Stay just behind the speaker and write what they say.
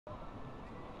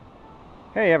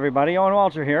Hey everybody, Owen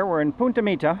Walter here. We're in Punta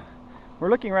Mita. We're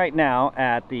looking right now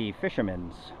at the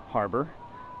fisherman's harbor,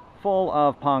 full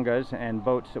of pangas and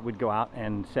boats that would go out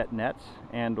and set nets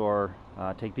and or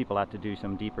take people out to do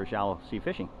some deeper shallow sea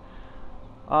fishing.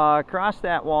 Across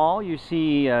that wall you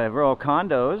see a row of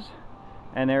condos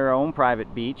and their own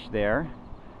private beach there.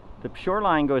 The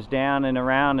shoreline goes down and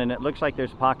around, and it looks like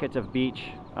there's pockets of beach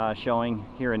showing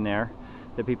here and there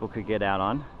that people could get out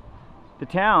on. The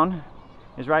town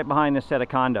is right behind this set of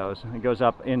condos. It goes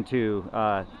up into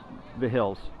the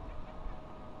hills.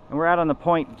 And we're out on the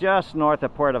point just north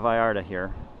of Puerto Vallarta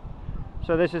here.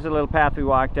 So this is a little path we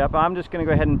walked up. I'm just going to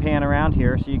go ahead and pan around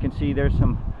here so you can see there's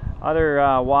some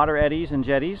other water eddies and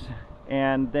jetties.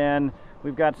 And then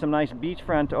we've got some nice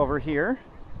beachfront over here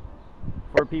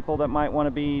for people that might want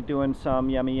to be doing some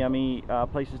yummy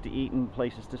places to eat and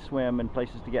places to swim and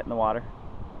places to get in the water.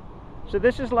 So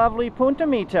this is lovely Punta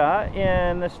Mita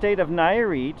in the state of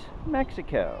Nayarit,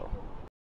 Mexico.